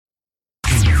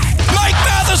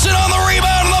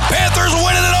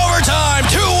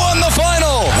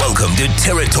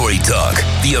Territory Talk,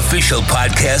 the official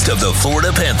podcast of the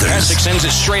Florida Panthers. Essex sends it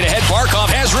straight ahead. Barkov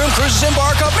has room, cruises in.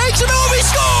 Barkov makes a move. He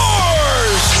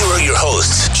scores! Here are your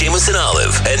hosts, Jameson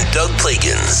Olive and Doug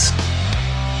Plagans.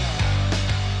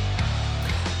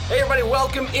 Hey everybody,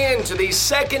 welcome into the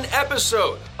second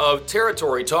episode of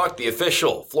Territory Talk, the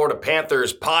official Florida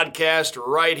Panthers podcast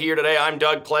right here today. I'm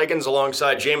Doug Plagans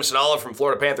alongside Jameson Olive from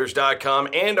FloridaPanthers.com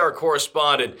and our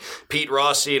correspondent Pete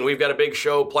Rossi, and we've got a big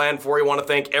show planned for you. I want to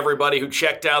thank everybody who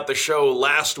checked out the show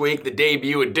last week, the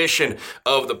debut edition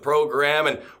of the program,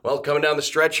 and well, coming down the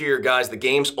stretch here, guys, the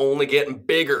game's only getting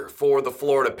bigger for the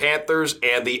Florida Panthers,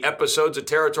 and the episodes of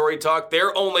Territory Talk,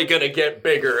 they're only going to get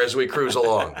bigger as we cruise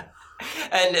along.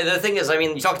 And the thing is, I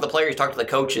mean, you talk to the players, you talk to the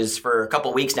coaches for a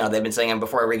couple weeks now. They've been saying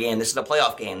before every game, this is a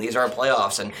playoff game. These are our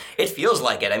playoffs. And it feels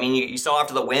like it. I mean, you saw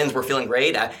after the wins, we're feeling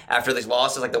great. After these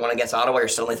losses, like the one against Ottawa, you're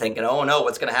suddenly thinking, oh, no,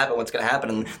 what's going to happen? What's going to happen?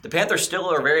 And the Panthers still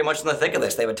are very much in the thick of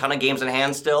this. They have a ton of games in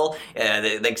hand still.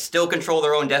 They still control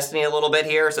their own destiny a little bit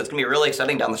here. So it's going to be really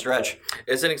exciting down the stretch.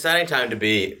 It's an exciting time to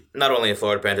be not only a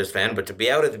Florida Panthers fan, but to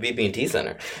be out at the BB&T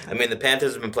Center. I mean, the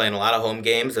Panthers have been playing a lot of home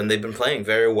games, and they've been playing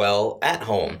very well at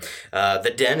home.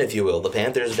 The Den, if you will, the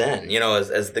Panthers Den. You know,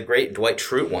 as the great Dwight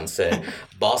Schrute once said,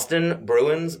 Boston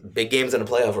Bruins, big games in a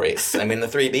playoff race. I mean, the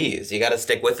 3 Bs. You got to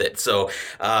stick with it. So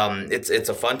it's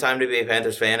a fun time to be a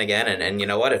Panthers fan again. And you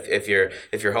know what? If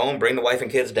you're home, bring the wife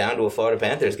and kids down to a Florida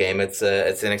Panthers game. It's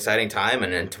an exciting time.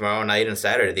 And tomorrow night and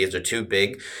Saturday, these are two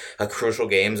big, crucial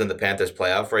games in the Panthers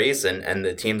playoff race. And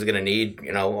the team's going to need,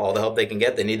 you know, all the help they can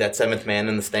get. They need that seventh man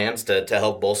in the stands to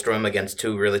help bolster them against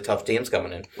two really tough teams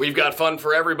coming in. We've got fun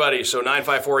for everybody. So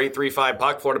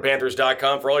 954-835-PUCK,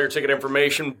 FloridaPanthers.com for all your ticket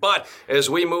information. But as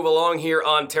we move along here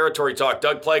on Territory Talk,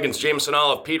 Doug Plagans, Jameson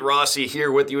Olive, Pete Rossi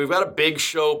here with you. We've got a big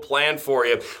show planned for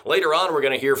you. Later on, we're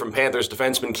going to hear from Panthers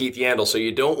defenseman Keith Yandle, so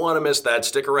you don't want to miss that.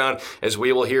 Stick around as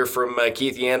we will hear from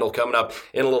Keith Yandle coming up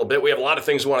in a little bit. We have a lot of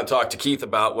things we want to talk to Keith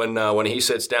about when he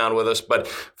sits down with us. But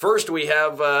first, we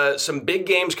have some big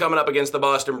games coming up against the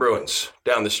Boston Bruins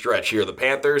down the stretch here. The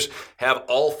Panthers have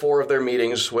all 4 of their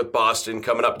meetings with Boston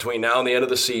coming up between now and the end of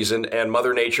the season, and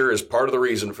Mother Nature is part of the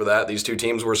reason for that. These two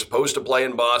teams were supposed to play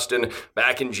in Boston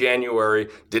back in January.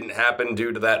 Didn't happen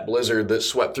due to that blizzard that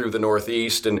swept through the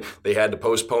Northeast, and they had to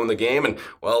postpone the game. And,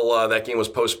 well, that game was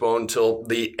postponed till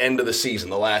the end of the season,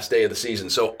 the last day of the season.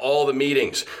 So all the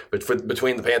meetings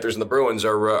between the Panthers and the Bruins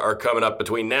are coming up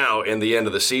between now and the end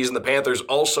of the season. The Panthers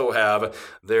also have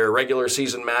their regular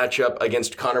season matchup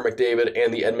against Connor McDavid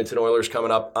and the Edmonton Oilers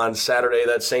coming up on Saturday.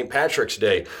 That's St. Patrick's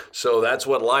Day. So that's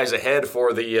what lies ahead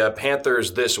for the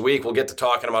Panthers this week. We'll get to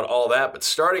talking about all that. But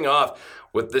starting off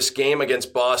with this game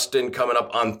against Boston coming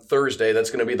up on Thursday, that's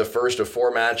going to be the first of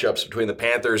 4 matchups between the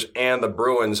Panthers and the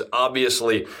Bruins.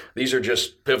 Obviously, these are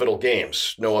just pivotal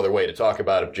games. No other way to talk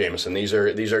about it, Jameson. These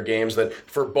are games that,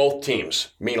 for both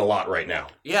teams, mean a lot right now.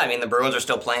 Yeah, I mean, the Bruins are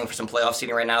still playing for some playoff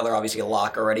seeding right now. They're obviously a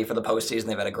lock already for the postseason.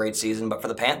 They've had a great season. But for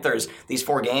the Panthers, these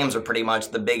 4 games are pretty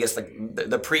much the biggest, like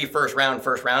the pre-first round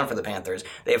for the Panthers.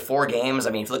 They have 4 games.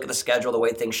 I mean, if you look at the schedule, the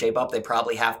way things shape up, they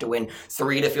probably have to win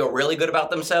 3 to feel really good about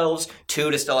themselves, 2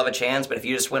 to still have a chance. But if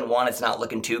you just win 1, it's not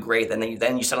looking too great. Then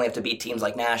you suddenly have to beat teams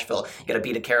like Nashville. You got to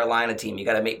beat a Carolina team. You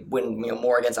got to win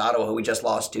more against Ottawa, who we just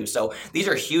lost to. So these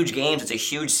are huge games. It's a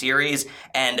huge series.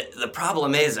 And the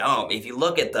problem is, if you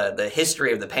look at the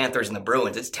history of the Panthers and the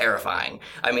Bruins, it's terrifying.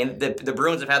 I mean, the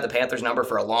Bruins have had the Panthers number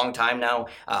for a long time now.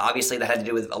 Obviously, that had to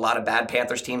do with a lot of bad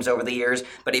Panthers teams over the years.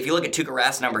 But if you look at Tuukka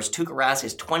Rask numbers, Tuukka Rask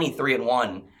is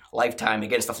 23-1 lifetime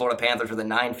against the Florida Panthers with a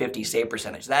 .950 save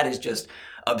percentage. That is just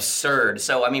absurd.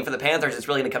 So, I mean, for the Panthers, it's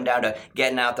really going to come down to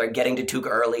getting out there, getting to Tuukka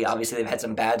early. Obviously, they've had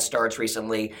some bad starts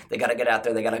recently. They got to get out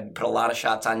there. They got to put a lot of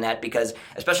shots on net because,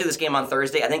 especially this game on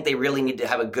Thursday, I think they really need to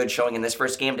have a good showing in this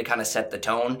first game to kind of set the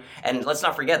tone. And let's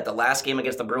not forget, the last game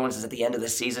against the Bruins is at the end of the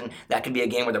season. That could be a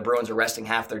game where the Bruins are resting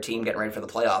half their team, getting ready for the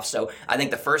playoffs. So, I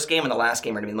think the first game and the last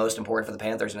game are going to be the most important for the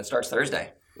Panthers, and it starts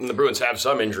Thursday. And the Bruins have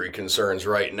some injury concerns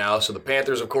right now. So the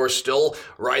Panthers, of course, still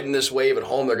riding this wave at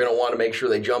home. They're going to want to make sure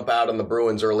they jump out on the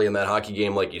Bruins early in that hockey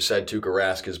game. Like you said, Tuukka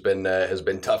Rask has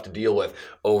been tough to deal with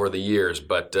over the years.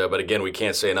 But again, we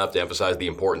can't say enough to emphasize the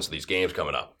importance of these games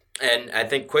coming up. And I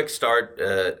think quick start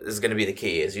is going to be the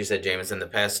key. As you said, Jameson, the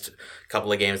past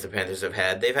couple of games the Panthers have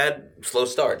had, they've had slow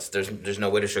starts. There's no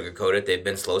way to sugarcoat it. They've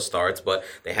been slow starts, but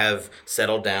they have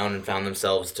settled down and found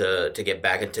themselves to get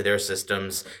back into their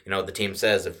systems. You know, the team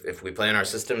says if we play in our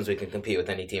systems, we can compete with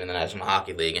any team in the National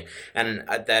Hockey League. And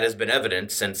that has been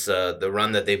evident since the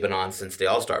run that they've been on since the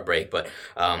All-Star break. But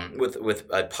with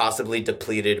a possibly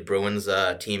depleted Bruins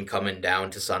team coming down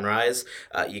to Sunrise,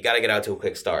 you got to get out to a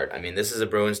quick start. I mean, this is a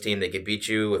Bruins team team that could beat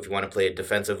you if you want to play a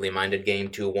defensively minded game,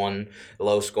 2-1,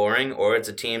 low scoring, or it's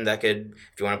a team that could,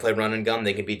 if you want to play run and gun,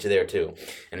 they could beat you there too.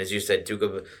 And as you said,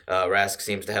 Tuukka Rask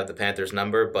seems to have the Panthers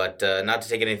number, but not to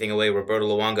take anything away, Roberto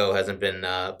Luongo hasn't been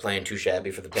playing too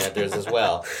shabby for the Panthers as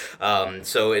well.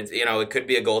 So it could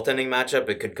be a goaltending matchup.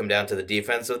 It could come down to the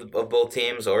defense of both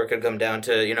teams, or it could come down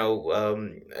to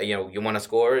you want to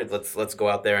score. Let's go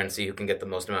out there and see who can get the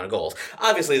most amount of goals.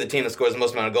 Obviously, the team that scores the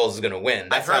most amount of goals is going to win.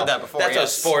 I've heard that before. That's how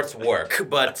sports work.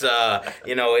 But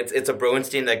it's a Bruins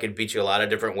team that could beat you a lot of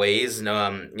different ways.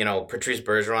 Patrice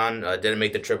Bergeron didn't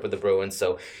make the trip with the Bruins,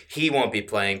 so he won't be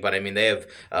playing. But I mean, they have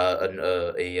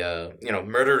a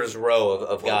murderer's row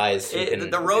of guys.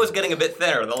 The row is getting a bit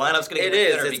thinner. The lineup's getting a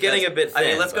bit thinner. It's getting a bit thin. I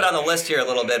mean, let's go down the list here a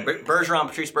little bit.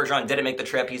 Patrice Bergeron didn't make the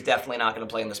trip. He's definitely not going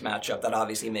to play in this matchup. That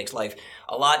obviously makes life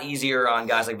a lot easier on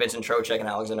guys like Vincent Trocheck and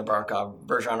Alexander Barkov.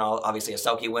 Bergeron, obviously a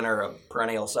Selke winner, a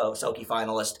perennial Selke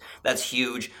finalist. That's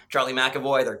huge. Charlie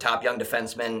McAvoy, their top young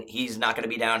defenseman, he's not going to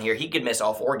be down here. He could miss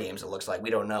all 4 games, it looks like. We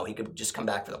don't know. He could just come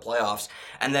back for the playoffs.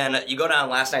 And then you go down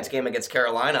last night's game against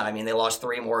Carolina. I mean, they lost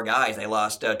 3 more guys. They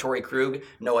lost Torrey Krug.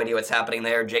 No idea what's happening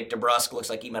there. Jake DeBrusk looks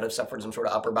like he might have suffered some sort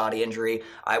of upper body injury.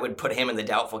 I would put him in the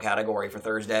doubtful category for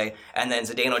Thursday. And then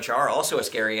Zdeno Chara, also a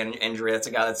scary injury. That's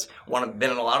a guy that's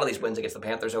been in a lot of these wins against the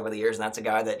Panthers over the years, and that's a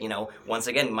guy that, once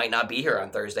again, might not be here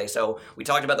on Thursday. So we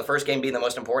talked about the first game being the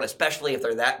most important, especially if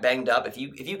they're that banged up. If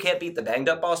you can't beat the banged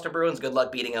up Boston Bruins, good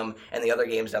luck beating them in the other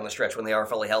games down the stretch when they are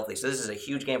fully healthy. So this is a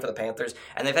huge game for the Panthers,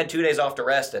 and they've had 2 days off to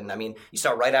rest. And I mean, you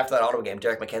saw right after that Ottawa game,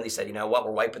 Derek McKenzie said, "You know what?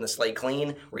 We're wiping the slate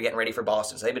clean. We're getting ready for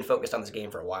Boston." So they've been focused on this game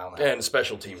for a while now. And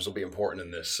special teams will be important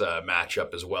in this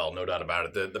matchup as well, no doubt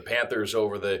about it. The Panthers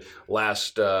over the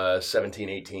last 17,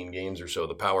 18 games or so,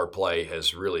 the power play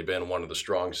has really been one of the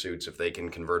strong suits. If they can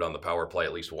convert on the power play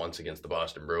at least once against the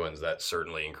Boston Bruins, that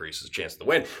certainly increases the chance to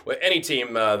win. With any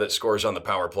team that scores on the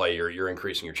power play, you're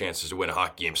increasing your chances to win a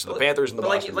hockey game. So the Panthers and the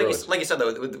Boston Bruins. Like you said, though,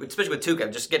 especially with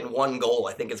Tuukka, just getting 1 goal,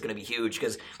 I think is going to be huge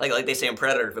because, like they say in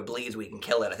Predator, if it bleeds, we can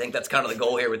kill it. I think that's kind of the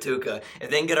goal here with Tuukka. If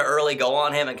they can get an early goal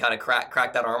on him and kind of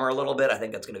crack that armor a little bit, I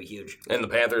think that's going to be huge. And the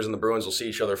Panthers and the Bruins will see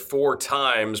each other 4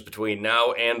 times between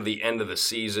now and the end of the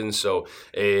season. So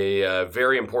a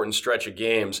very important stretch of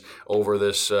games over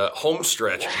this home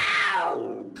stretch.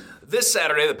 Wow. This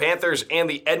Saturday, the Panthers and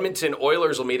the Edmonton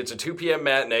Oilers will meet. It's a 2 p.m.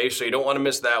 matinee, so you don't want to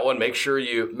miss that one. Make sure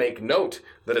you make note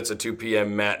that it's a 2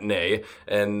 p.m. matinee,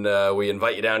 and we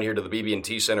invite you down here to the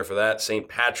BB&T Center for that. St.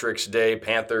 Patrick's Day,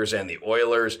 Panthers and the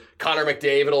Oilers. Connor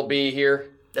McDavid will be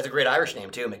here. That's a great Irish name,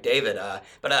 too, McDavid.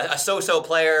 But a so-so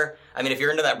player. I mean, if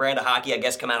you're into that brand of hockey, I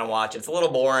guess come out and watch it. It's a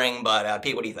little boring, but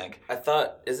Pete, what do you think? I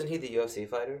thought, isn't he the UFC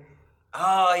fighter?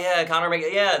 Oh, yeah,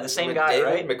 the same guy,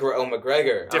 right?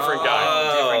 McGregor. Different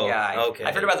guy. Okay.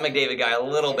 I've heard about the McDavid guy a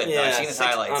little bit, though. I've seen his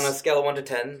highlights. On a scale of 1 to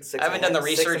 10, 6. I haven't done the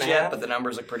research yet, but the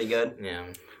numbers look pretty good.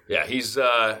 Yeah, he's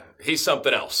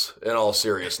something else in all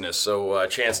seriousness. So a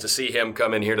chance to see him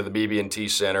come in here to the BB&T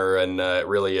Center, and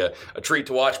really a treat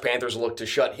to watch. Panthers look to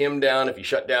shut him down. If you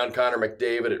shut down Connor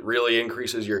McDavid, it really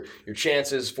increases your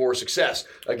chances for success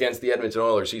against the Edmonton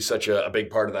Oilers. He's such a big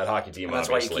part of that hockey team. And that's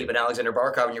why you keep an Alexander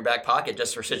Barkov in your back pocket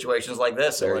just for situations like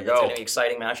this. There you go. It's going to be an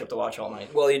exciting matchup to watch all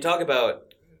night. Well, you talk about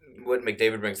what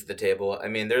McDavid brings to the table. I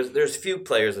mean, there's few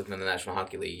players within the National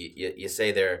Hockey League. You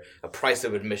say they're a price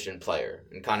of admission player,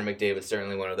 and Connor McDavid's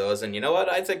certainly one of those. And you know what?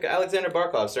 I'd say Alexander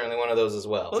Barkov's certainly one of those as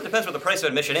well. Well, it depends what the price of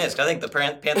admission is. Because I think the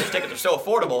Panthers tickets are so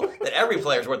affordable that every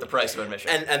player's worth the price of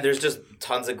admission. And there's just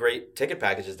tons of great ticket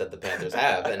packages that the Panthers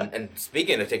have. and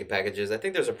speaking of ticket packages, I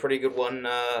think there's a pretty good one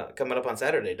coming up on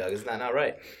Saturday, Doug. Isn't that not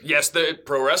right? Yes, the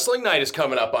Pro Wrestling Night is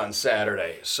coming up on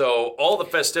Saturday. So all the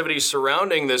festivities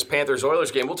surrounding this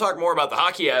Panthers-Oilers game, we'll talk more about the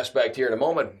hockey aspect here in a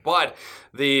moment, but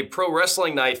the Pro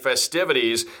Wrestling Night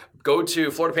festivities, go to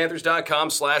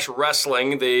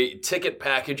FloridaPanthers.com/wrestling. The ticket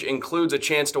package includes a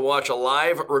chance to watch a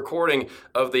live recording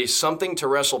of the Something to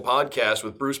Wrestle podcast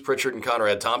with Bruce Pritchard and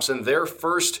Conrad Thompson, their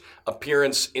first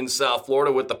appearance in South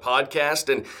Florida with the podcast,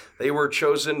 and they were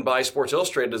chosen by Sports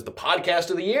Illustrated as the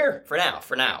podcast of the year. For now.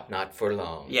 Not for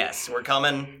long. Yes, we're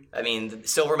coming. I mean, the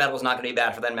silver medal is not going to be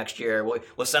bad for them next year.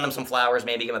 We'll send them some flowers,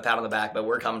 maybe give them a pat on the back, but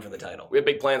we're coming for the title. We have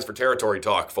big plans for Territory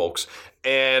Talk, folks.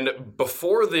 And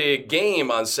before the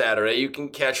game on Saturday, you can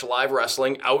catch live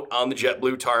wrestling out on the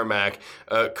JetBlue tarmac,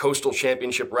 Coastal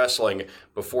Championship Wrestling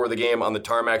before the game on the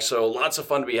tarmac. So lots of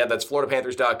fun to be had. That's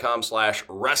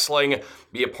FloridaPanthers.com/wrestling.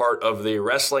 Be a part of the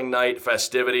Wrestling Night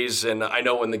festivities. And I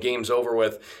know when the game's over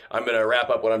with, I'm going to wrap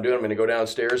up what I'm doing. I'm going to go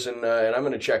downstairs and I'm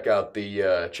going to check out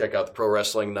the Pro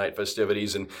Wrestling Night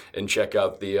festivities and check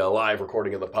out the live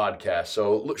recording of the podcast.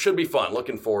 So should be fun.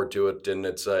 Looking forward to it. And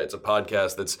it's a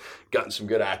podcast that's gotten gotten some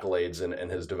good accolades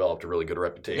and has developed a really good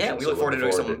reputation. Yeah, we look forward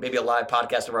to doing maybe a live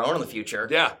podcast of our own in the future.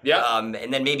 Yeah.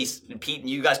 And then maybe Pete and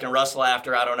you guys can wrestle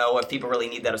after. I don't know if people really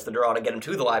need that as the draw to get them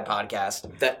to the live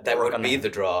podcast. That would be the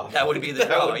draw. That would be the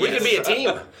draw. We could be a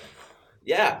team.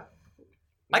 Yeah.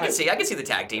 I can see the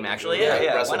tag team actually.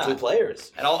 Yeah. Wrestle two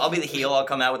players. And I'll be the heel. I'll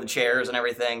come out with the chairs and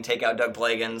everything. Take out Doug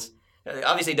Plagans.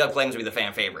 Obviously, Doug Plagans will be the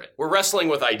fan favorite. We're wrestling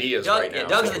with ideas right now.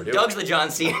 Doug's the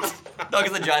John Cena.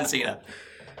 Doug's the John Cena.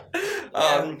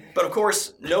 But of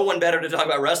course, no one better to talk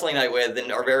about wrestling night with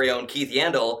than our very own Keith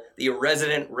Yandle, the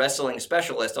resident wrestling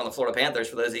specialist on the Florida Panthers,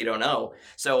 for those of you who don't know.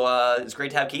 So it's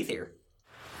great to have Keith here.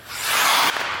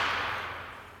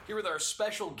 Here with our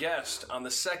special guest on the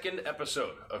second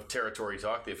episode of Territory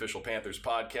Talk, the official Panthers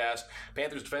podcast.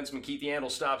 Panthers defenseman Keith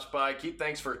Yandle stops by. Keith,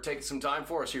 thanks for taking some time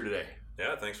for us here today.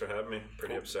 Yeah, thanks for having me.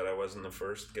 Pretty upset I wasn't the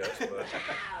first guest, but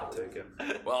I'll take it.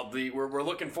 Well, we're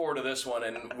looking forward to this one,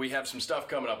 and we have some stuff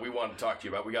coming up we want to talk to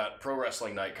you about. We got Pro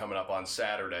Wrestling Night coming up on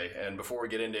Saturday, and before we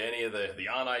get into any of the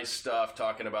on-ice stuff,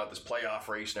 talking about this playoff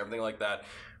race and everything like that,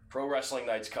 Pro Wrestling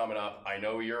Night's coming up. I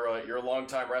know you're a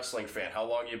longtime wrestling fan. How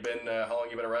long you been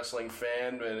a wrestling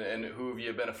fan, and who have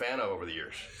you been a fan of over the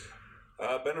years?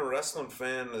 I've been a wrestling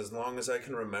fan as long as I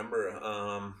can remember.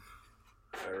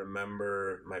 I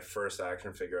remember my first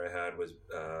action figure I had was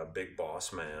Big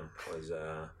Boss Man. It's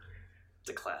a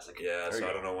classic. Yeah, so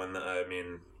I don't know when.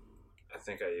 I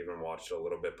think I even watched it a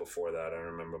little bit before that. I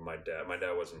remember my dad. My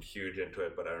dad wasn't huge into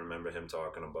it, but I remember him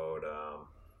talking about,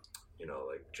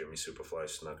 like Jimmy Superfly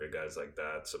Snuka, guys like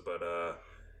that. So, but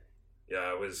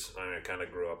yeah, I kind of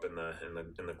grew up in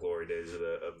the glory days of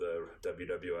the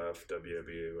WWF,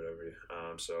 WWE,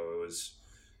 whatever. So it was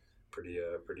pretty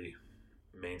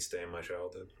mainstay in my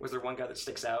childhood. Was there one guy that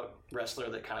sticks out, wrestler,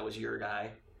 that kind of was your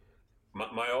guy?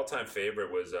 My all-time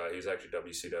favorite was, he was actually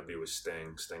WCW, was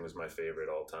Sting. Sting was my favorite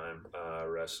all-time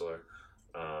wrestler.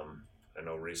 I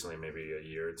know recently, maybe a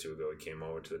year or two ago, he came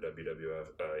over to the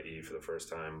WWF for the first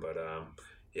time. But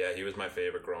yeah, he was my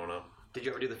favorite growing up. Did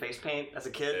you ever do the face paint as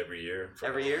a kid? Every year.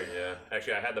 Every year? Yeah.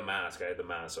 Actually, I had the mask,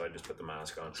 so I just put the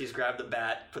mask on. So you just grabbed the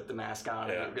bat, put the mask on,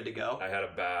 and you're good to go? I had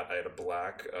a bat. I had a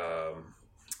black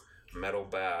metal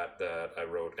bat that I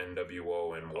wrote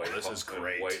NWO in white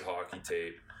hockey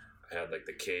tape. I had like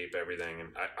the cape, everything, and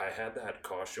I had that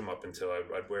costume up until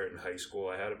I'd wear it in high school.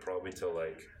 I had it probably till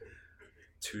like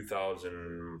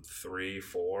 2003,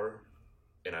 4,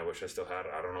 and I wish I still had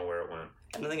it. I don't know where it went.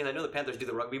 And the thing is, I know the Panthers do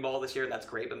the rugby ball this year, and that's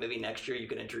great, but maybe next year you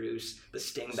can introduce the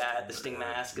Sting bat, the Sting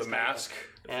mask. The mask?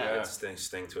 Yeah.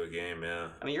 Sting to a game, yeah.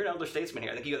 I mean, you're an elder statesman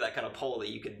here. I think you have that kind of pull that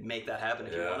you could make that happen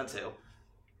if you wanted to.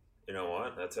 You know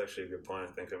what? That's actually a good point.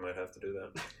 I think I might have to do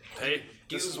that. Hey,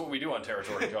 this is what we do on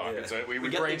Territory Talk. Yeah. We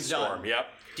brainstorm. Yep.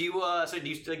 Do you do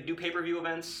you do pay-per-view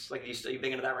events? Like, are you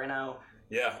big into that right now?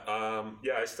 Yeah.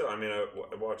 I still. I mean, I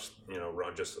watched.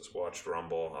 Just watched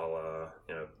Rumble. I'll.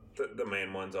 The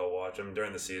main ones I'll watch them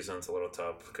during the season. It's a little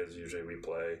tough because usually we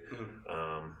play.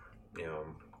 Mm-hmm.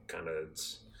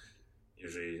 It's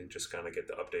usually just kind of get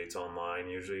the updates online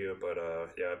usually, but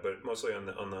mostly on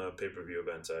the pay-per-view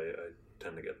events I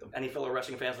tend to get them. Any fellow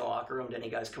wrestling fans in the locker room? Did any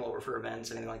guys come over for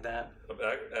events, anything like that?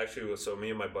 Actually, so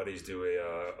me and my buddies do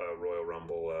a Royal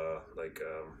Rumble,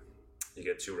 you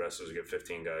get 2 wrestlers, you get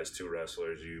 15 guys, 2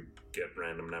 wrestlers, you get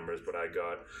random numbers, but I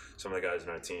got some of the guys in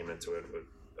our team into it with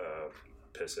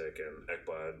Pissick and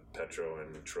Ekblad, Petro,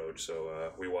 and Troch,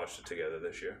 so we watched it together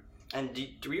this year. And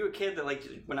were you a kid that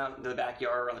went out into the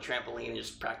backyard or on the trampoline and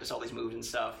just practiced all these moves and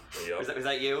stuff? Yep. Was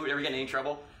that you? Did you ever get in any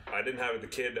trouble? I didn't have it. The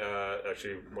kid,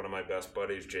 actually, one of my best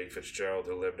buddies, Jake Fitzgerald,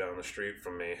 who lived down the street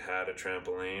from me, had a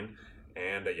trampoline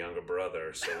and a younger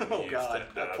brother. So we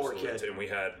that poor kid. And we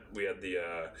had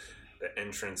the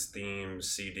entrance theme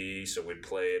CD, so we'd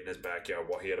play it in his backyard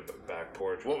while he had a back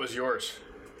porch. What was yours?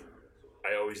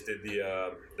 I always did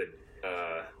the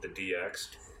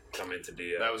DX. Come into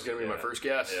DX. That was going to be my first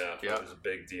guess. Yeah, I was a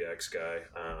big DX guy.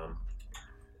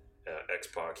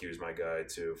 X-Pac, he was my guy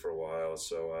too for a while,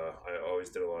 so I always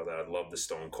did a lot of that. I loved the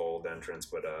Stone Cold entrance,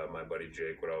 but my buddy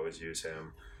Jake would always use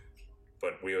him.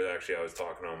 But I was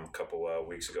talking to him a couple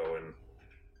weeks ago, and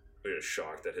we were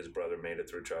shocked that his brother made it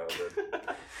through childhood.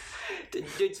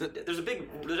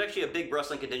 There's actually a big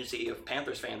wrestling contingency of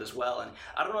Panthers fans as well, and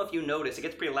I don't know if you noticed, it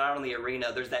gets pretty loud in the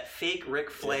arena. There's that fake Ric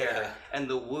Flair and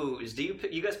the woos. Do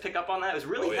you guys pick up on that? It was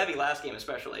really heavy last game,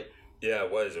 especially. Yeah,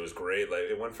 it was. It was great. Like,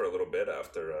 it went for a little bit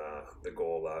after the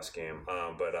goal last game.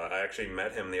 But I actually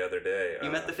met him the other day.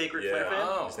 You met the fake Ric Flair fan?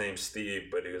 Oh. His name's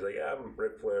Steve, but he was like, "Yeah, I'm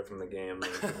Ric Flair from the game."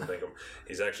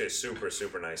 He's actually a super,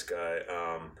 super nice guy.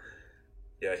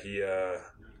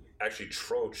 actually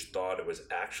Troach thought it was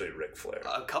actually Ric Flair.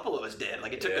 A couple of us did.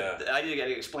 Like it took. I did get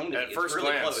to explain to me. At first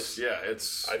really glance, close. yeah,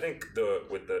 it's. I think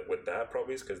with that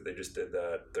probably is because they just did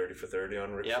that 30 for 30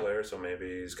 on Ric Flair, so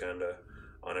maybe he's kind of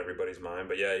on everybody's mind.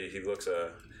 But yeah, he looks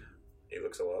a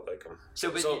lot like him.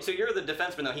 So you're the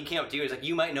defenseman though. He came up to you. He's like,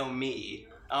 you might know me.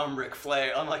 I'm Ric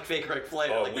Flair. I'm like fake Ric Flair.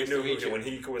 Oh, like, we knew when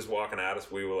he was walking at us,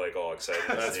 we were like all excited.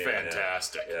 That's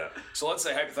fantastic. Yeah. So let's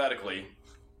say hypothetically,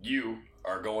 you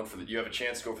are going you have a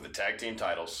chance to go for the tag team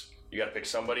titles. You got to pick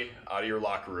somebody out of your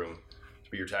locker room to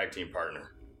be your tag team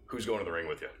partner. Who's going to the ring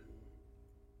with you?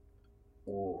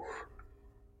 Ooh.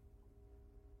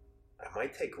 I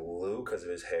might take Lou because of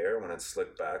his hair when it's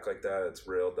slicked back like that. It's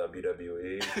real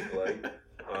WWE like.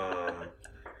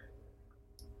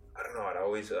 I don't know. I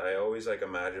always like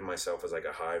imagine myself as like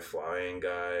a high flying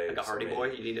guy, like a Hardy Boy.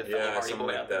 You need a fellow Hardy Boy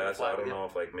like out there. That. So I don't know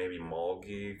if like maybe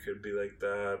Mulgi could be like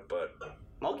that, but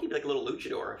Mulgi be like a little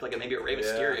luchador, like maybe a Rey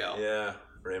Mysterio. Yeah,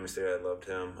 Rey Mysterio. I loved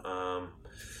him. I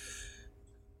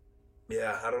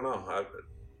don't know.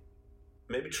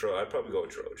 Maybe I'd probably go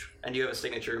with Troach. And do you have a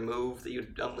signature move that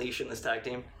you'd unleash in this tag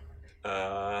team?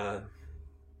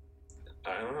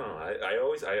 I don't know.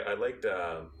 I liked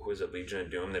who was it, Legion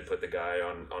of Doom? They put the guy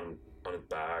on his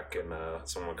back and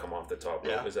someone would come off the top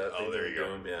rope. Is that there you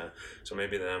go. Doom? Yeah. So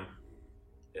maybe them.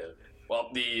 Yeah.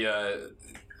 Well,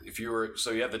 if you were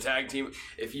you have the tag team.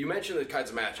 If you mention the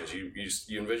kinds of matches you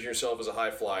envision yourself as a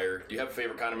high flyer, do you have a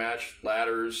favorite kind of match?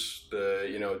 Ladders? Are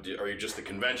you just the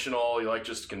conventional? You like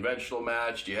just a conventional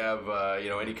match? Do you have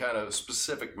any kind of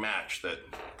specific match that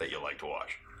you like to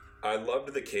watch? I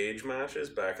loved the cage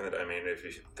matches back in the day. I mean, if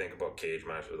you think about cage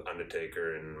matches with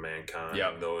Undertaker and Mankind,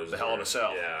 those the Hell in a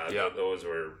Cell. Those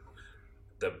were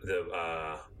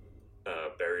the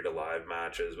buried alive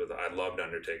matches. I loved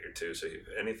Undertaker too. So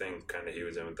anything kind of he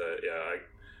was in with that. Yeah,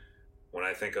 when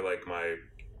I think of like my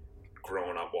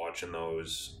growing up watching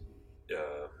those,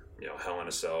 Hell in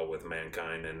a Cell with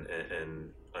Mankind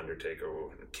and Undertaker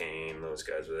and Kane, those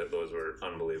guys, those were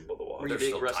unbelievable to watch. Were you a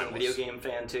big wrestling video game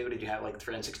fan too? Did you have like the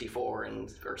N64 or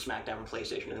SmackDown or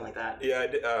PlayStation, anything like that? Yeah, I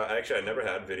did. Actually, I never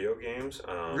had video games.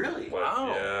 Really?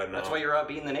 Wow. Yeah, no. That's why you're out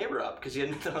beating the neighbor up, because you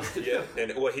had nothing else to do. Yeah,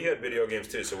 and he had video games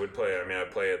too, so we'd play. I mean,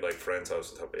 I'd play at like friends' house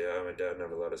and stuff. But yeah, my dad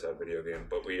never let us have video games,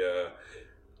 but we.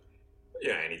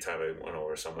 Anytime I went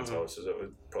over to someone's house, it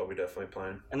was probably definitely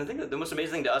playing. And the most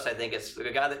amazing thing to us, I think, is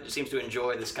a guy that seems to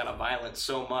enjoy this kind of violence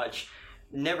so much.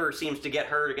 Never seems to get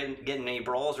hurt or get in any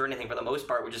brawls or anything for the most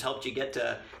part, which has helped you get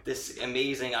to this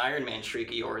amazing Iron Man streak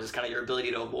of yours. Is kind of your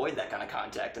ability to avoid that kind of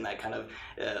contact and that kind of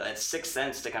that sixth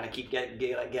sense to kind of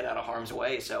get out of harm's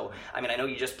way. So, I mean, I know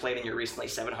you just played in your recently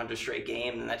 700 straight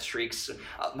game, and that streak's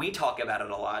we talk about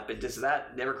it a lot. But does that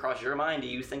ever cross your mind? Do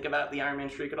you think about the Iron Man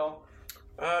streak at all?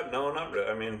 No, not really.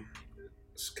 I mean,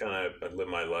 it's kind of I live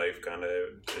my life, kind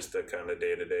of just a kind of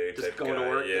day to day type going guy. To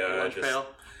work, lunch pail.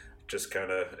 Just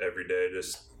kind of every day,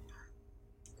 just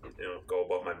go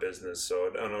about my business.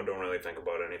 So I don't really think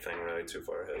about anything really too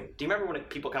far ahead. Do you remember when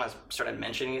people kind of started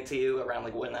mentioning it to you around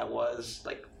like when that was,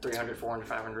 like 300, 400,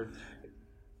 500?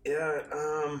 Yeah,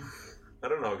 I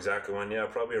don't know exactly when. Yeah,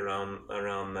 probably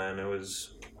around then it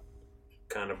was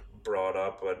kind of brought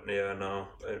up. But yeah, no,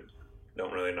 I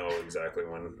don't really know exactly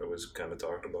when it was kind of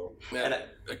talked about. And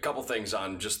a couple things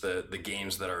on just the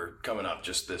games that are coming up,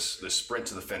 just this sprint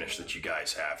to the finish that you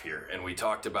guys have here. And we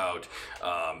talked about,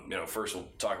 first we'll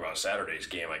talk about Saturday's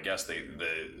game, I guess, the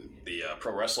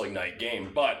pro wrestling night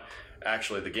game. But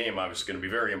actually the game obviously going to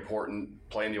be very important.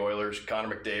 Playing the Oilers,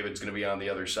 Connor McDavid's going to be on the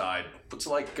other side. What's it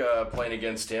like playing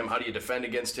against him? How do you defend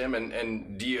against him?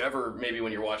 And do you ever, maybe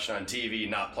when you're watching on TV,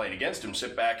 not playing against him,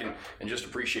 sit back and just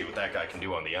appreciate what that guy can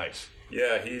do on the ice?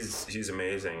 Yeah, he's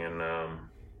amazing, and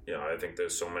I think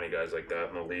there's so many guys like that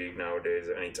in the league nowadays.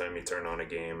 Anytime you turn on a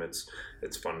game, it's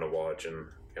fun to watch, and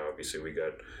obviously we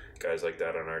got guys like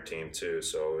that on our team too.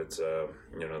 So it's the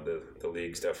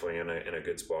league's definitely in a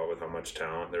good spot with how much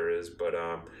talent there is. But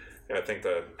I think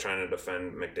trying to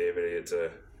defend McDavid, it's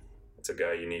a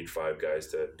guy you need 5 guys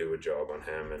to do a job on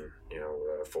him, and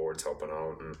forwards helping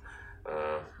out and.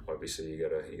 Obviously, you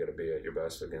gotta be at your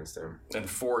best against him. And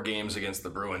 4 games against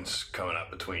the Bruins coming up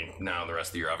between now and the rest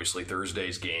of the year. Obviously,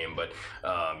 Thursday's game, but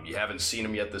you haven't seen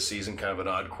him yet this season. Kind of an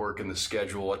odd quirk in the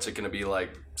schedule. What's it going to be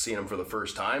like seeing him for the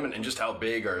first time? And just how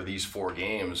big are these 4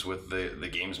 games with the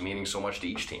games meaning so much to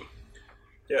each team?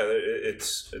 Yeah,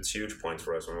 it's huge points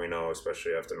for us, and we know,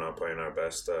 especially after not playing our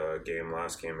best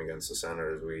last game against the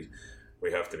Senators,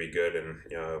 we have to be good, and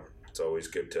it's always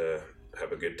good to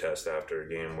have a good test after a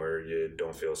game where you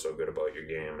don't feel so good about your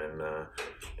game, and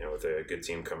with a good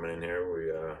team coming in here,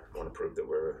 we want to prove that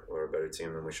we're a better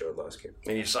team than we showed last game.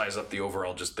 And you size up the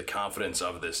overall, just the confidence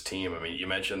of this team. I mean, you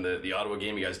mentioned the Ottawa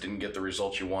game. You guys didn't get the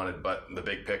results you wanted, but the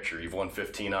big picture, you've won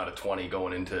 15 out of 20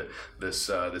 going into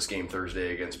this game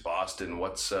Thursday against Boston.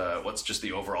 What's just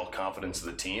the overall confidence of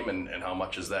the team, and how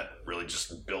much has that really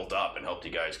just built up and helped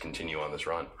you guys continue on this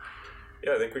run?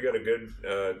 Yeah, I think we got a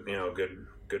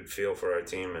good feel for our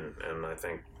team, and I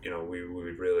think we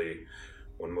really,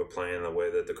 when we're playing the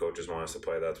way that the coaches want us to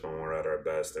play, that's when we're at our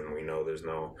best, and we know there's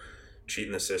no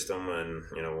cheating the system, and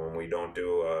when we don't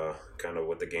do kind of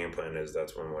what the game plan is,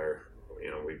 that's when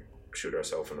we shoot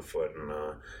ourselves in the foot, and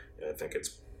I think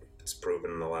it's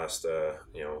proven in the last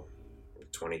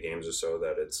 20 games or so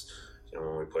that it's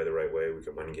when we play the right way, we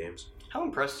can win games. How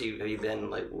impressed have you been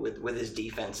with his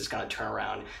defense, this kind of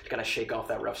turnaround, to kind of shake off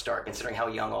that rough start, considering how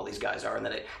young all these guys are, and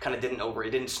that it kind of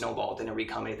didn't snowball, it didn't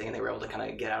become anything, and they were able to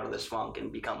kind of get out of this funk and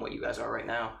become what you guys are right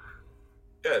now?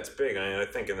 Yeah, it's big. I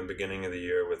think in the beginning of the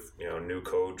year with new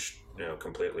coach,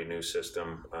 completely new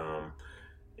system,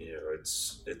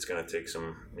 it's going to take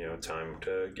some time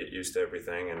to get used to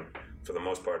everything, and for the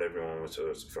most part, everyone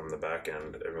was from the back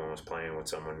end. Everyone was playing with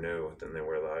someone new than they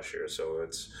were last year. So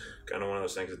it's kind of one of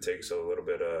those things that takes a little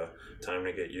bit of time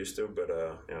to get used to. But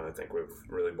I think we've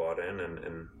really bought in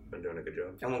and been doing a good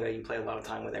job. And one guy you play a lot of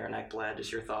time with, Aaron Ekblad.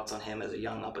 Just your thoughts on him as a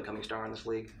young up and coming star in this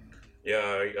league?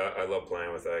 Yeah, I love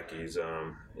playing with Ek. He's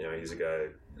he's a guy.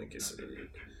 I think he's.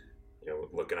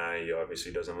 Looking at it, he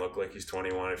obviously doesn't look like he's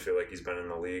 21. I feel like he's been in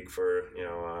the league for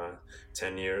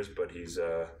 10 years, but he's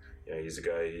a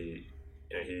guy.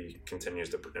 He continues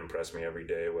to impress me every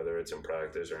day, whether it's in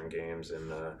practice or in games,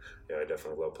 and I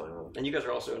definitely love playing with him. And you guys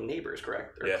are also neighbors,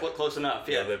 correct? Or yeah, close enough.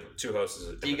 Yeah, live 2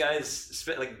 houses. Do you guys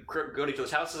go to each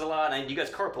other's houses a lot, and you guys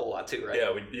carpool a lot too, right?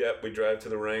 Yeah, we drive to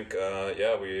the rink.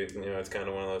 It's kind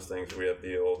of one of those things. We have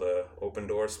the old open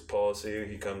doors policy.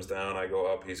 He comes down, I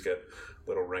go up. He's got a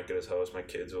little rink at his house. My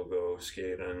kids will go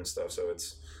skating and stuff. So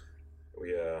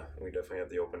we definitely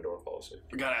have the open door policy.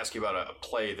 I got to ask you about a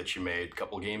play that you made a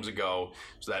couple of games ago.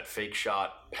 It was that fake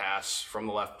shot pass from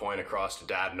the left point across to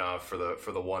Dadonov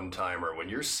for the one timer. When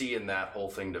you're seeing that whole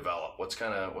thing develop, what's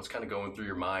kind of going through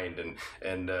your mind?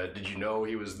 And did you know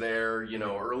he was there,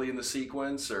 early in the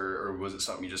sequence, or was it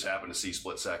something you just happened to see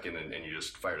split second and you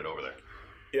just fired it over there?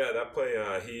 Yeah, that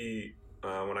play.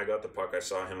 When I got the puck, I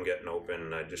saw him getting open,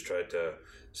 and I just tried to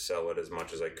sell it as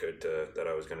much as I could that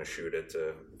I was going to shoot it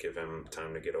to give him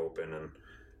time to get open. And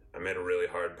I made a really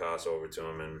hard pass over to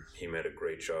him, and he made a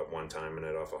great shot one time in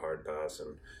it off a hard pass.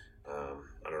 And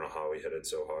I don't know how he hit it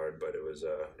so hard, but it was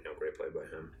a great play by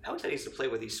him. How exciting is to play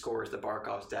with these scorers, the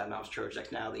Barkovs, Dadonovs,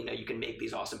 Trocheck's now that you can make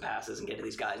these awesome passes and get to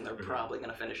these guys, and they're probably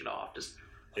going to finish it off.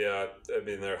 Yeah, I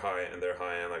mean they're high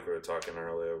end, like we were talking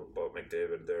earlier about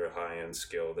McDavid. They're high end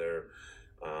skill. They're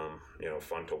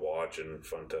fun to watch and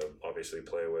fun to obviously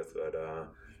play with. But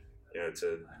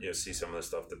to see some of the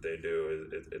stuff that they do,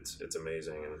 it's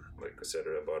amazing. And like I said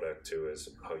about Ek too, is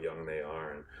how young they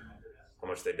are and how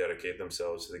much they dedicate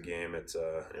themselves to the game. It's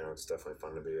it's definitely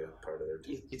fun to be a part of their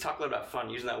team. You talk a little about fun,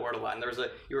 using that word a lot. And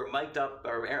you were mic'd up,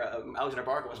 or Alexander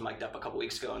Barkov was mic'd up a couple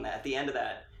weeks ago, and at the end of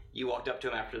that, you walked up to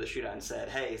him after the shootout and said,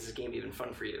 "Hey, is this game even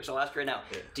fun for you?" So I'll ask you right now,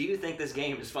 do you think this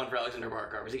game is fun for Alexander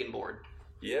Barkov? Is he getting bored?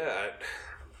 Yeah,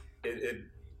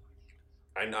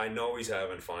 I know he's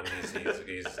having fun. He's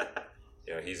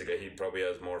a guy. He probably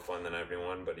has more fun than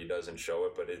everyone, but he doesn't show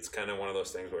it. But it's kind of one of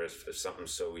those things where if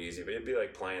something's so easy, but it'd be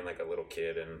like playing like a little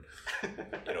kid and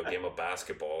game of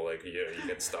basketball. Like you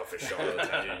get stuff a shot,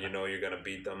 and you're gonna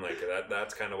beat them. Like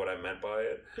that's kind of what I meant by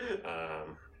it.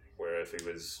 Where if it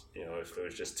was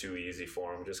just too easy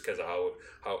for him, just because of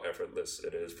how effortless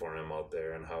it is for him out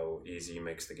there and how easy he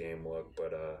makes the game look.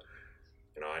 But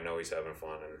I know he's having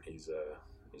fun, and he's a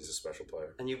special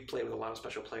player. And you've played with a lot of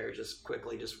special players. Just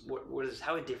quickly,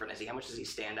 how different is he? How much does he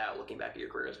stand out looking back at your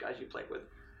career as guys you played with?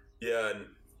 Yeah, and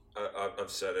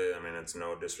I've said it. I mean, it's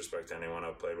no disrespect to anyone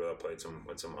I've played with. I played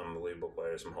with some unbelievable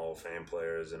players, some Hall of Fame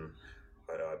players, and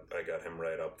I got him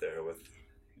right up there with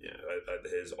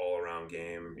his all-around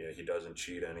game. He doesn't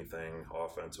cheat anything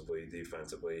offensively,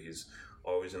 defensively. He's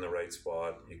always in the right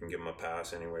spot. You can give him a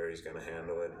pass anywhere, he's going to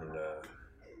handle it, and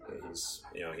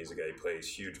he's a guy who plays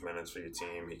huge minutes for your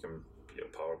team. He can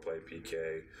power play,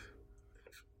 PK,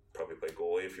 probably play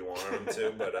goalie if you wanted him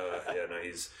to. But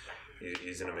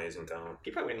he's an amazing talent.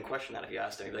 He probably wouldn't question that if you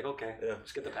asked him. He'd be like, okay,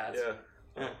 just get the pads.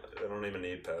 Yeah. I don't even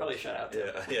need pads. Probably shut out.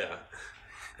 Yeah.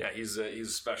 Yeah, he's a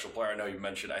special player. I know you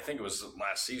mentioned. I think it was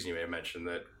last season you may have mentioned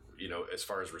that as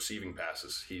far as receiving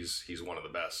passes, he's one of the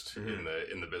best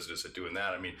in the business at doing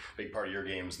that. I mean, big part of your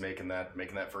game is making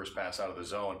that first pass out of the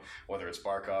zone, whether it's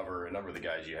Barkov or a number of the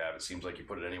guys you have. It seems like you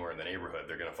put it anywhere in the neighborhood,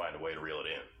 they're going to find a way to reel it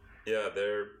in. Yeah,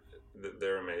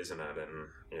 they're amazing at it, and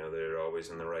they're always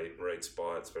in the right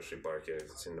spot. Especially Barkey,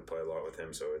 I've seen to play a lot with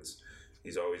him, so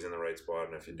he's always in the right spot.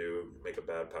 And if you do make a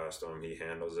bad pass to him, he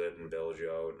handles it and bails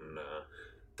you out, and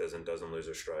doesn't lose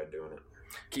his stride doing it.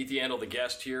 Keith Yandle, the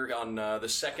guest here on the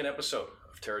second episode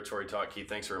of Territory Talk. Keith,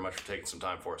 thanks very much for taking some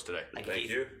time for us today. Thank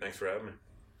you. Thanks for having me.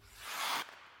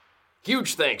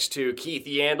 Huge thanks to Keith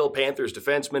Yandle, Panthers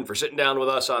defenseman, for sitting down with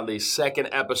us on the second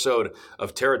episode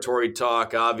of Territory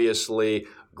Talk. Obviously,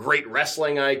 great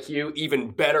wrestling IQ, even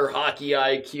better hockey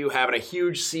IQ, having a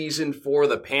huge season for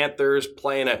the Panthers,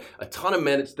 playing a ton of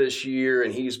minutes this year,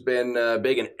 and he's been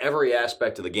big in every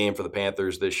aspect of the game for the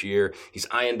Panthers this year. He's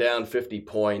eyeing down 50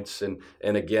 points, and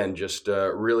again, just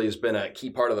really has been a key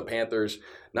part of the Panthers,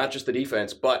 not just the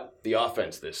defense, but the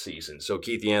offense this season. So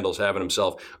Keith Yandle's having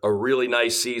himself a really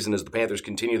nice season as the Panthers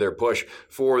continue their push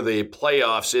for the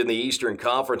playoffs in the Eastern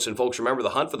Conference. And folks, remember,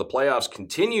 the hunt for the playoffs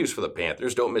continues for the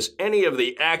Panthers. Don't miss any of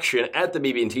the action at the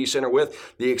BB&T Center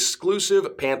with the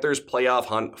exclusive Panthers Playoff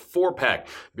Hunt 4-pack.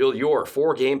 Build your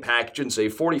 4-game package and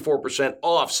save 44%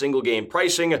 off single-game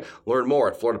pricing. Learn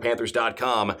more at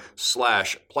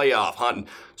floridapanthers.com/playoff hunt.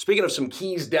 Speaking of some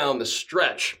keys down the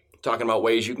stretch, talking about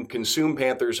ways you can consume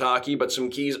Panthers hockey, but some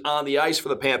keys on the ice for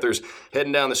the Panthers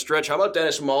heading down the stretch. How about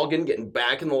Dennis Malgin getting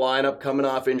back in the lineup, coming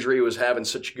off injury? He was having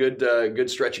such a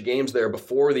good stretch of games there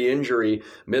before the injury.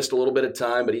 Missed a little bit of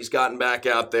time, but he's gotten back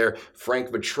out there. Frank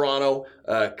Vetrano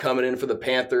coming in for the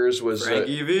Panthers was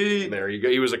Frankie V. There you go.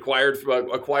 He was acquired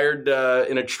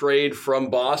in a trade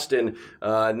from Boston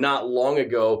not long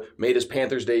ago. Made his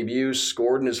Panthers debut,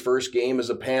 scored in his first game as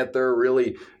a Panther.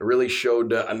 Really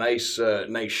showed a nice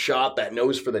shot, that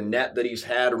nose for the net that he's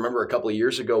had. Remember a couple of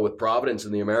years ago with Providence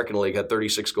in the American League, had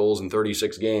 36 goals in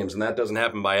 36 games, and that doesn't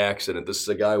happen by accident. This is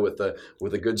a guy with a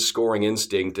good scoring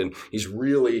instinct, and he's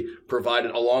really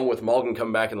provided, along with Malgin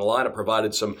coming back in the lineup,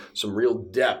 provided some real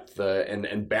depth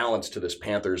and balance to this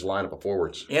Panthers lineup of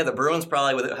forwards. Yeah, the Bruins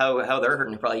probably, with how they're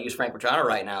hurting, probably use Frank Vetrano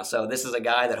right now. So this is a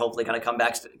guy that hopefully kind of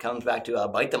comes back to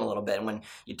bite them a little bit. And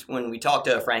when we talked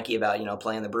to Frankie about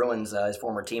playing the Bruins, his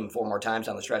former team, 4 more times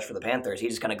on the stretch for the Panthers, he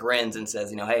just kind of grins and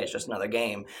says, hey, it's just another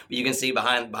game. But you can see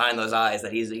behind those eyes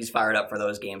that he's fired up for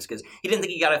those games, because he didn't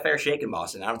think he got a fair shake in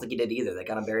Boston. I don't think he did either. They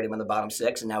kind of buried him in the bottom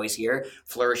 6, and now he's here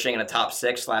flourishing in a top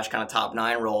 6 / kind of top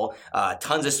 9 role.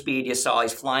 Tons of speed. You saw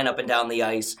he's flying up and down the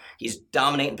ice. He's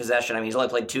dominating possession. I mean, he's only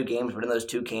played 2 games, but in those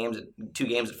 2 games at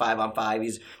 5-on-5,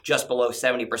 he's just below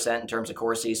 70% in terms of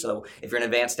Corsi. So if you're an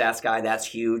advanced stats guy, that's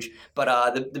huge.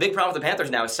 But the big problem with the Panthers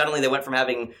now is suddenly they went from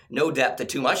having no depth to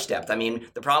too much depth. I mean,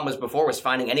 the problem before was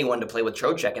finding anyone to play with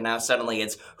Trocheck, and now suddenly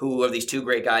it's who of these 2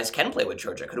 great guys can play with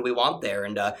Trocheck? Who do we want there?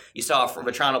 And you saw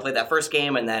Vetrano played that first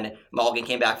game, and then Malgin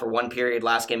came back for 1 period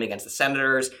last game against the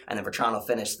Senators, and then Vetrano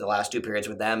finished the last 2 periods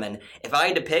with them. And if I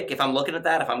had to pick, if I'm looking at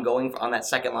that, if I'm going on that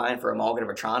second line for a Malgin and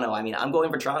Vetrano, I mean, I'm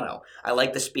going Vetrano. I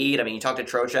like the speed. I mean, you talk to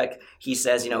Trocheck, he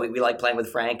says, we like playing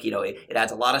with Frank. It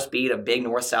adds a lot of speed, a big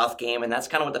north-south game, and that's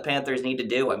kind of what the Panthers need to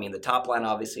do. I mean, the top line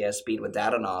obviously has speed with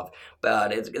Dadonov, but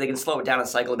they can slow it down and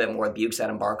cycle a bit more with Bukestad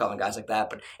and Barkov and guys like that.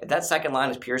 But if that second line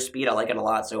is pure speed, I like it a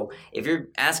lot. So if you're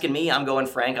asking me, I'm going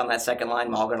Frank on that second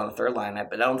line, Malgin on the third line.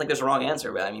 But I don't think there's a wrong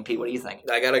answer. But I mean, Pete, what do you think?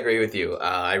 I gotta agree with you.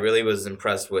 I really was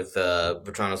impressed with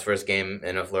Vetrano's first game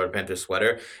in a Florida Panthers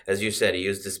sweater. As you said, he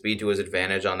used the speed to his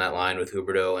advantage on that line with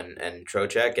Huberdeau and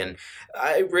Trocheck. And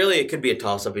it could be a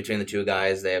toss-up between the 2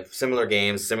 guys. They have similar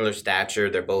games, similar stature.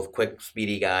 They're both quick,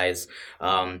 speedy guys.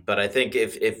 But I think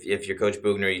if you're Coach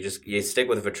Bugner, you stick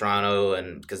with Vetrano,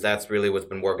 and because that's really what's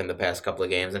been working the past couple of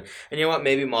games. And you know what?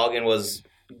 Maybe Malgin was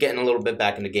getting a little bit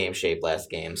back into game shape last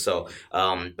game. So,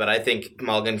 but I think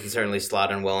Malgin can certainly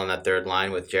slot in well on that third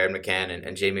line with Jared McCann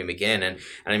and Jamie McGinn. And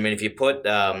I mean, if you put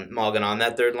Malgin on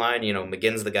that third line,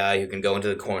 McGinn's the guy who can go into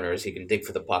the corners. He can dig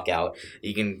for the puck out.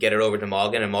 You can get it over to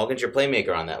Malgin, and Malgin's your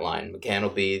playmaker on that line. McCann will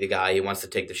be the guy who wants to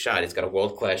take the shot. He's got a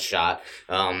world-class shot,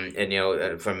 from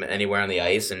anywhere on the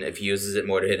ice. And if he uses it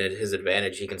more to hit his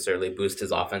advantage, he can certainly boost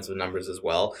his offensive numbers as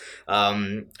well.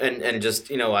 I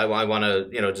want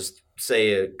to, just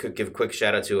could give a quick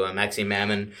shout out to Maxime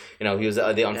Mammon. He was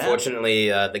unfortunately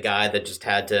the guy that just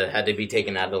had to be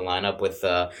taken out of the lineup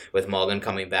with Morgan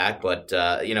coming back. But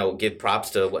give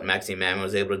props to what Maxime Mammon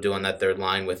was able to do on that third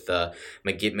line with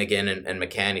McGinn and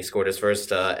McCann. He scored his first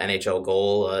NHL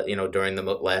goal during the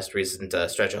last recent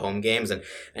stretch of home games,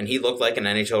 and he looked like an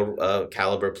NHL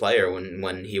caliber player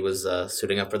when he was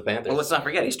suiting up for the Panthers. Well, let's not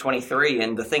forget he's 23,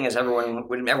 and the thing is,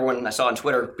 everyone I saw on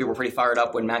Twitter, people were pretty fired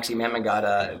up when Maxime Mammon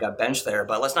got benched there,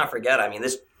 but let's not forget. I mean,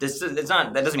 this it's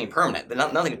not, that doesn't mean permanent.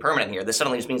 Nothing's permanent here. This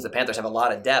suddenly just means the Panthers have a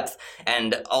lot of depth,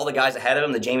 and all the guys ahead of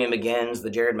them, the Jamie McGinns,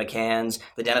 the Jared McCanns,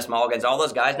 the Dennis Mulligans, all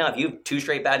those guys. Now, if you have 2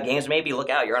 straight bad games, maybe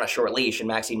look out. You're on a short leash, and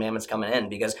Maxime Mammon's coming in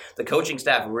because the coaching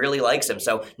staff really likes him.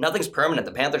 So nothing's permanent.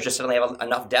 The Panthers just suddenly have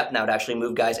enough depth now to actually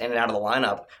move guys in and out of the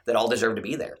lineup that all deserve to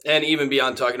be there. And even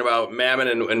beyond talking about Mammon,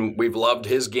 and we've loved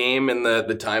his game and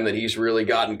the time that he's really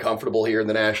gotten comfortable here in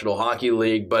the National Hockey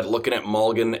League, but looking at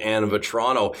Mulligan and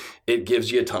Vetrano, it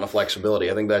gives you a ton of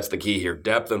flexibility. I think that's the key here.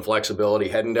 Depth and flexibility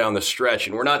heading down the stretch.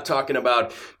 And we're not talking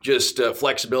about just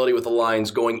flexibility with the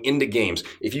lines going into games.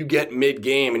 If you get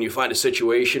mid-game and you find a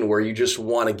situation where you just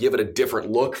want to give it a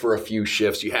different look for a few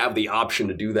shifts, you have the option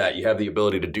to do that. You have the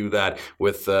ability to do that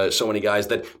with so many guys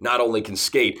that not only can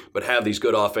skate, but have these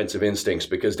good offensive instincts,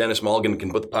 because Dennis Mulligan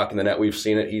can put the puck in the net. We've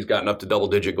seen it. He's gotten up to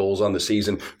double-digit goals on the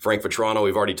season. Frank Vetrano,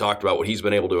 we've already talked about what he's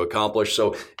been able to accomplish.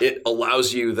 So it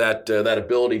allows you that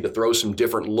ability to throw some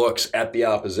different looks at the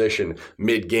opposition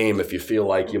mid-game if you feel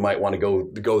like you might want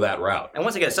to go that route. And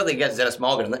once again, something against Dennis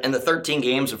Mulligan. In the 13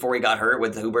 games before he got hurt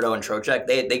with Huberdeau and Trocheck,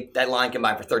 that line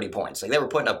combined for 30 points. Like, they were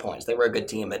putting up points. They were a good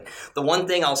team. But the one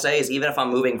thing I'll say is, even if I'm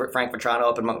moving Frank Vetrano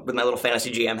up with my little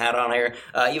fantasy GM hat on here,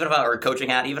 or coaching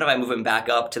hat, even if I move him back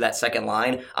up to that second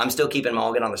line, I'm still keeping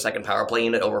Mulligan on the second power play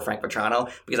unit over Frank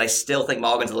Vetrano, because I still think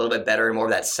Mulligan's a little bit better and more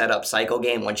of that setup cycle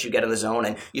game once you get in the zone.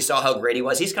 And you saw how great he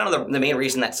was. He's kind of the main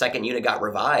reason that second unit got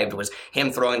revived, was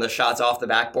him throwing the shots off the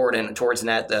backboard and toward the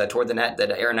net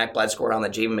that Aaron Ekblad scored on,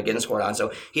 that Jamie McGinn scored on.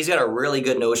 So he's got a really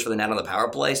good nose for the net on the power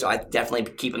play. So I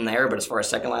definitely keep him there. But as far as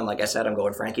second line, like I said, I'm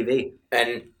going Frankie V.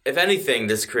 And if anything,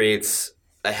 this creates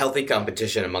a healthy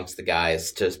competition amongst the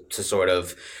guys to sort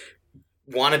of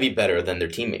want to be better than their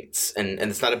teammates. And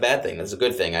it's not a bad thing. That's a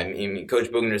good thing. I mean,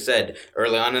 Coach Bugner said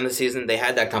early on in the season, they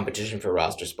had that competition for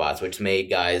roster spots, which made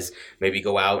guys maybe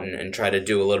go out and try to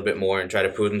do a little bit more and try to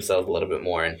prove themselves a little bit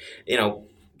more. And,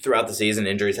 throughout the season,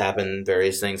 injuries happen,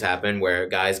 various things happen where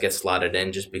guys get slotted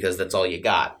in just because that's all you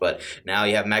got. But now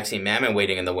you have Maxime Mammon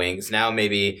waiting in the wings. Now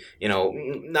maybe,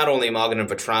 not only Morgan and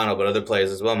Vetrano, but other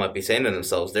players as well might be saying to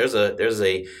themselves, there's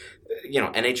a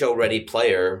NHL ready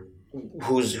player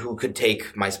who could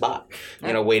take my spot,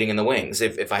 waiting in the wings.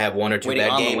 If I have one or two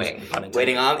bad games,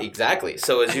 waiting on, exactly.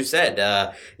 So as you said,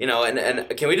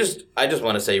 and can we I just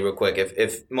want to say real quick,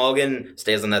 if Mulligan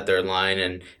stays on that third line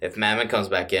and if Mammon comes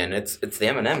back in, it's the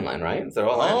M&M line, right? They're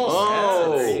all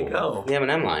Oh, there you go. The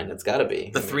M&M line. It's got to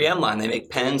be the 3M line. They make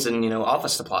pens and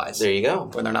office supplies. There you go.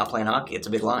 When they're not playing hockey, it's a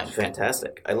big line.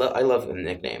 Fantastic. I love the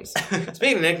nicknames.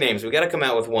 Speaking of nicknames, we got to come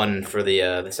out with one for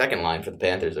the second line for the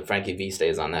Panthers. If Frankie V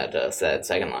stays on that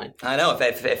second line. I know.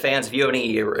 If fans, if you have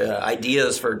any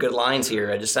ideas for good lines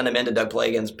here, just send them in to Doug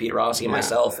Plagans, Pete Rossi, and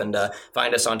myself, and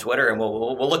find us on Twitter, and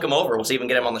we'll look them over. We'll see if we can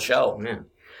get him on the show. Yeah.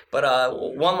 But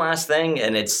one last thing,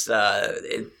 and I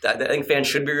think fans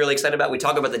should be really excited about. We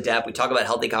talk about the depth. We talk about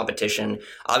healthy competition.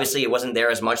 Obviously, it wasn't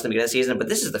there as much in the beginning of the season, but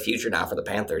this is the future now for the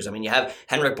Panthers. I mean, you have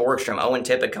Henrik Borgstrom, Owen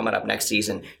Tippett coming up next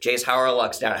season. Jace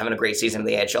Howrluck's down having a great season in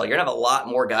the AHL. You're going to have a lot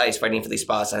more guys fighting for these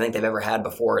spots than I think they've ever had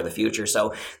before in the future.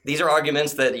 So these are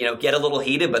arguments that, get a little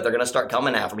heated, but they're going to start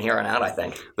coming now from here on out, I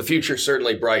think. The future's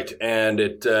certainly bright, and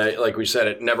it, like we said,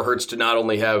 it never hurts to not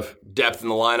only have depth in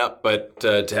the lineup, but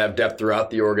to have depth throughout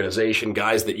the organization,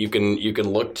 guys that you can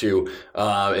look to.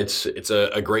 It's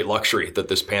a great luxury that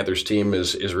this Panthers team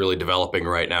is really developing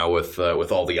right now with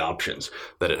all the options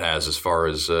that it has as far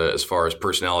as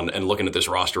personnel, and looking at this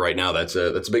roster right now, that's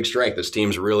a big strength. This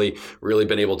team's really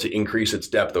been able to increase its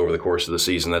depth over the course of the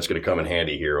season. That's going to come in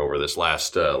handy here over this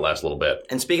last little bit.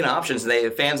 And speaking of options,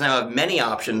 fans now have many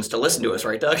options to listen to us,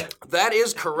 right, Doug? That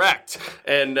is correct.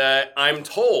 And I'm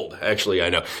told, actually, I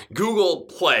know, Google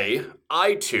Play,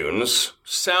 iTunes,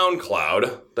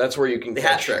 SoundCloud, that's where you can the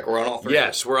hat trick. We're on all three.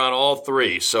 Yes, we're on all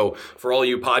three. So for all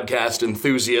you podcast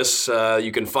enthusiasts,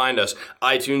 you can find us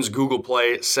iTunes, Google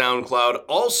Play, SoundCloud,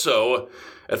 also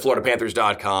at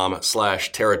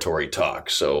FloridaPanthers.com/Territory Talk.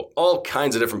 So all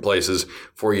kinds of different places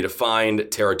for you to find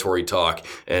Territory Talk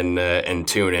and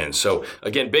tune in. So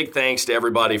again, big thanks to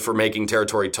everybody for making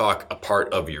Territory Talk a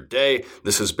part of your day.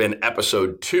 This has been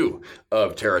episode 2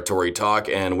 of Territory Talk,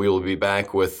 and we will be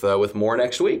back with more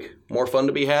next week. more fun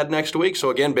to be had next week. So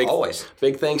again, big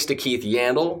thanks to Keith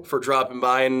Yandle for dropping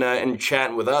by and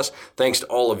chatting with us. Thanks to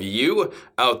all of you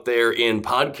out there in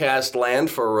podcast land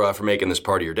for making this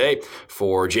part of your day.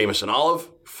 For Jameson Olive,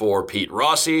 for Pete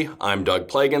Rossi, I'm Doug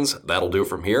Plagans. That'll do it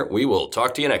from here. We will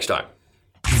talk to you next time.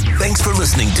 Thanks for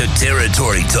listening to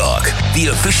Territory Talk, the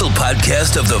official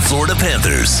podcast of the Florida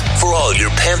Panthers. For all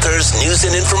your Panthers news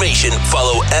and information,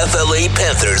 follow FLA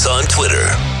Panthers on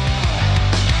Twitter.